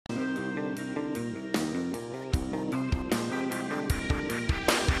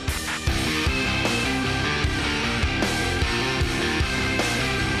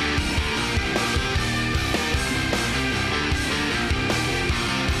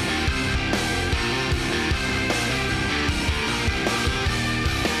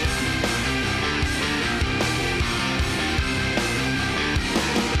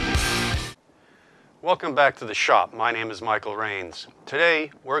Welcome back to the shop. My name is Michael Rains.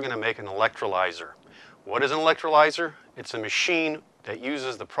 Today we're going to make an electrolyzer. What is an electrolyzer? It's a machine that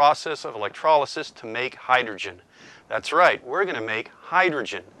uses the process of electrolysis to make hydrogen. That's right, we're going to make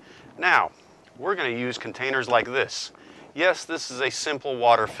hydrogen. Now, we're going to use containers like this. Yes, this is a simple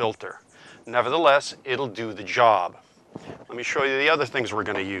water filter. Nevertheless, it'll do the job. Let me show you the other things we're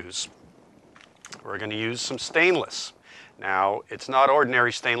going to use. We're going to use some stainless. Now, it's not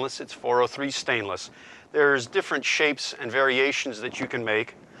ordinary stainless, it's 403 stainless. There's different shapes and variations that you can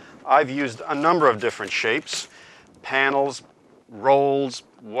make. I've used a number of different shapes, panels, rolls,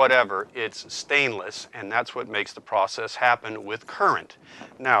 whatever. It's stainless, and that's what makes the process happen with current.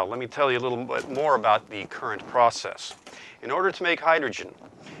 Now, let me tell you a little bit more about the current process. In order to make hydrogen,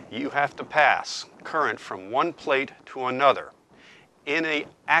 you have to pass current from one plate to another in an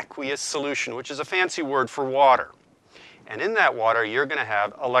aqueous solution, which is a fancy word for water. And in that water, you're going to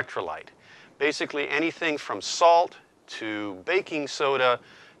have electrolyte. Basically anything from salt to baking soda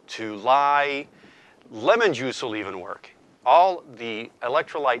to lye, lemon juice will even work. All the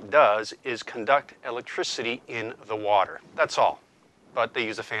electrolyte does is conduct electricity in the water. That's all. But they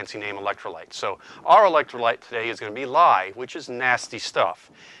use a fancy name, electrolyte. So our electrolyte today is going to be lye, which is nasty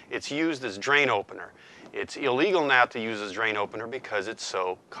stuff. It's used as drain opener. It's illegal now to use as drain opener because it's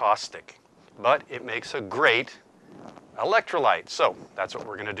so caustic. But it makes a great electrolyte. So that's what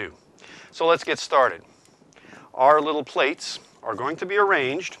we're going to do. So let's get started. Our little plates are going to be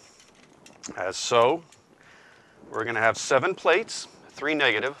arranged as so. We're going to have 7 plates, 3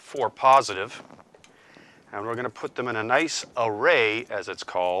 negative, 4 positive, and we're going to put them in a nice array, as it's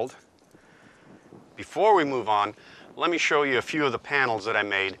called. Before we move on, let me show you a few of the panels that I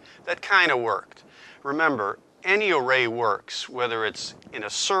made that kind of worked. Remember, any array works, whether it's in a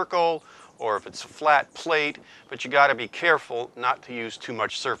circle or if it's a flat plate, but you got to be careful not to use too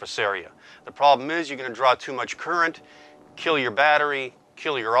much surface area. The problem is you're going to draw too much current, kill your battery,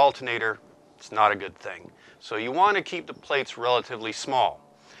 kill your alternator. It's not a good thing. So you want to keep the plates relatively small.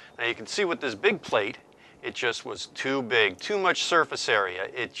 Now you can see with this big plate, it just was too big, too much surface area.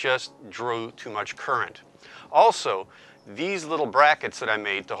 It just drew too much current. Also, these little brackets that I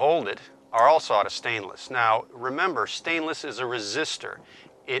made to hold it are also out of stainless. Now remember, stainless is a resistor.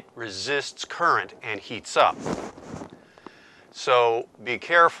 It resists current and heats up. So be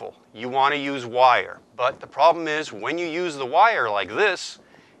careful. You want to use wire. But the problem is when you use the wire like this,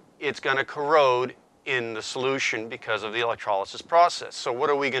 it's going to corrode in the solution because of the electrolysis process. So what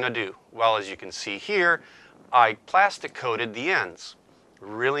are we going to do? Well, as you can see here, I plastic coated the ends.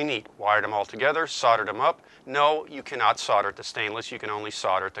 Really neat. Wired them all together, soldered them up. No, you cannot solder it to stainless. You can only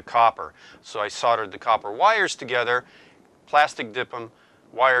solder it to copper. So I soldered the copper wires together, plastic dip them,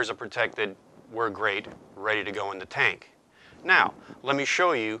 wires are protected, we're great, ready to go in the tank. Now, let me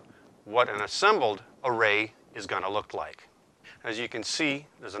show you what an assembled array is going to look like. As you can see,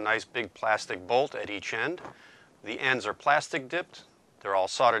 there's a nice big plastic bolt at each end. The ends are plastic dipped, they're all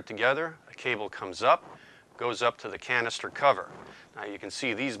soldered together. A cable comes up, goes up to the canister cover. Now you can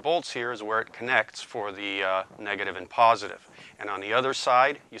see these bolts here is where it connects for the negative and positive. And on the other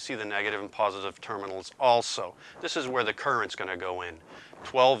side, you see the negative and positive terminals also. This is where the current's going to go in.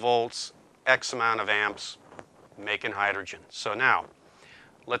 12 volts, X amount of amps, making hydrogen. So now,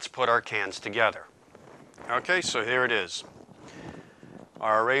 let's put our cans together. Okay, so here it is.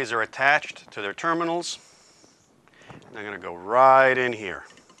 Our arrays are attached to their terminals. And they're going to go right in here.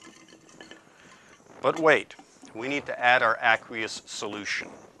 But wait, we need to add our aqueous solution.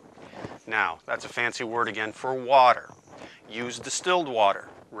 Now, that's a fancy word again for water. Use distilled water.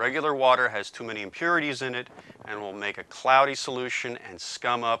 Regular water has too many impurities in it and will make a cloudy solution and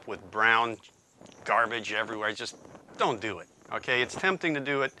scum up with brown garbage everywhere. Just don't do it, okay? It's tempting to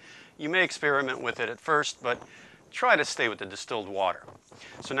do it. You may experiment with it at first, but try to stay with the distilled water.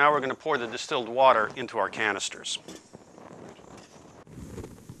 So now we're going to pour the distilled water into our canisters.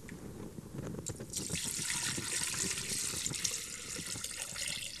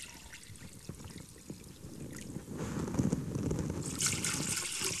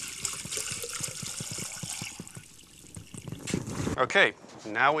 Okay,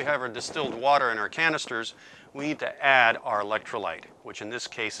 now we have our distilled water in our canisters. We need to add our electrolyte, which in this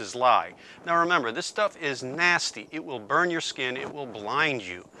case is lye. Now remember, this stuff is nasty. It will burn your skin. It will blind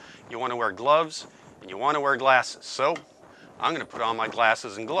you. You want to wear gloves and you want to wear glasses. So I'm going to put on my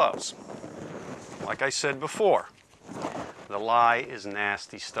glasses and gloves. Like I said before, the lye is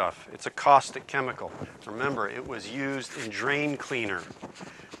nasty stuff. It's a caustic chemical. Remember, it was used in drain cleaner.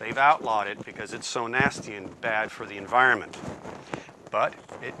 They've outlawed it because it's so nasty and bad for the environment. But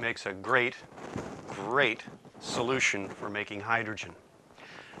it makes a great solution for making hydrogen.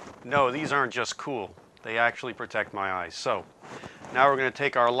 No, these aren't just cool. They actually protect my eyes. So now we're going to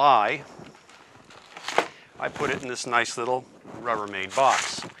take our lye. I put it in this nice little Rubbermaid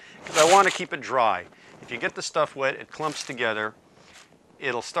box because I want to keep it dry. If you get the stuff wet, it clumps together.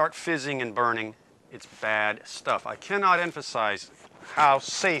 It'll start fizzing and burning. It's bad stuff. I cannot emphasize how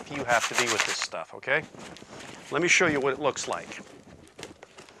safe you have to be with this stuff, okay? Let me show you what it looks like.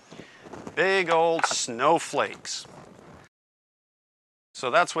 Big old snowflakes. So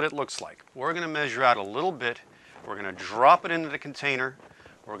that's what it looks like. We're going to measure out a little bit. We're going to drop it into the container.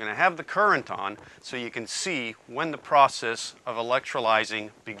 We're going to have the current on so you can see when the process of electrolyzing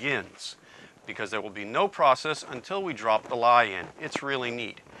begins, because there will be no process until we drop the lye in. It's really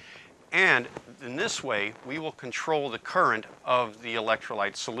neat. And in this way, we will control the current of the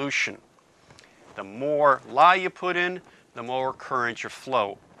electrolyte solution. The more lye you put in, the more current you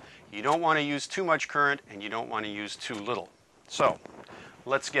flow. You don't want to use too much current and you don't want to use too little. So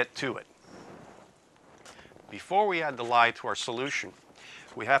let's get to it. Before we add the lye to our solution,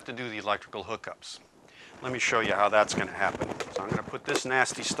 we have to do the electrical hookups. Let me show you how that's going to happen. So I'm going to put this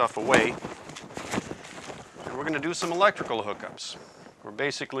nasty stuff away, and we're going to do some electrical hookups. We're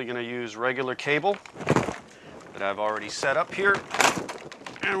basically going to use regular cable that I've already set up here,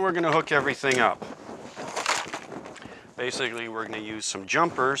 and we're going to hook everything up. Basically, we're going to use some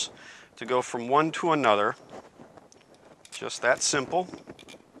jumpers to go from one to another. Just that simple.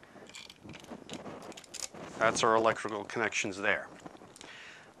 That's our electrical connections there.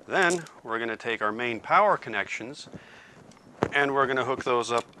 Then we're going to take our main power connections and we're going to hook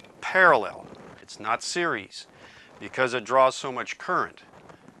those up parallel. It's not series because it draws so much current.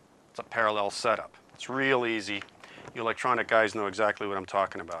 It's a parallel setup. It's real easy. You electronic guys know exactly what I'm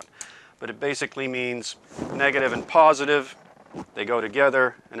talking about. But it basically means negative and positive, they go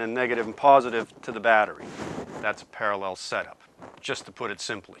together, and then negative and positive to the battery. That's a parallel setup, just to put it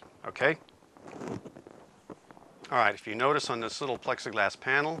simply, okay? All right, if you notice on this little plexiglass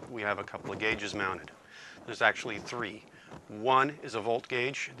panel, we have a couple of gauges mounted. There's actually three. One is a volt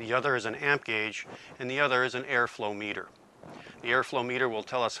gauge, the other is an amp gauge, and the other is an airflow meter. The airflow meter will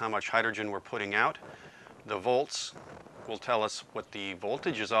tell us how much hydrogen we're putting out. The volts will tell us what the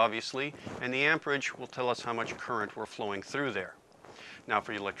voltage is, obviously, and the amperage will tell us how much current we're flowing through there. Now,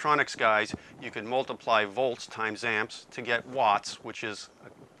 for you electronics guys, you can multiply volts times amps to get watts, which is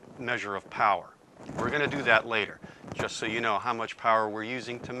a measure of power. We're going to do that later, just so you know how much power we're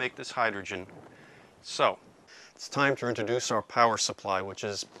using to make this hydrogen. So, it's time to introduce our power supply, which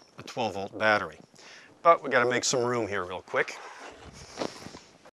is a 12-volt battery. But we've got to make some room here real quick.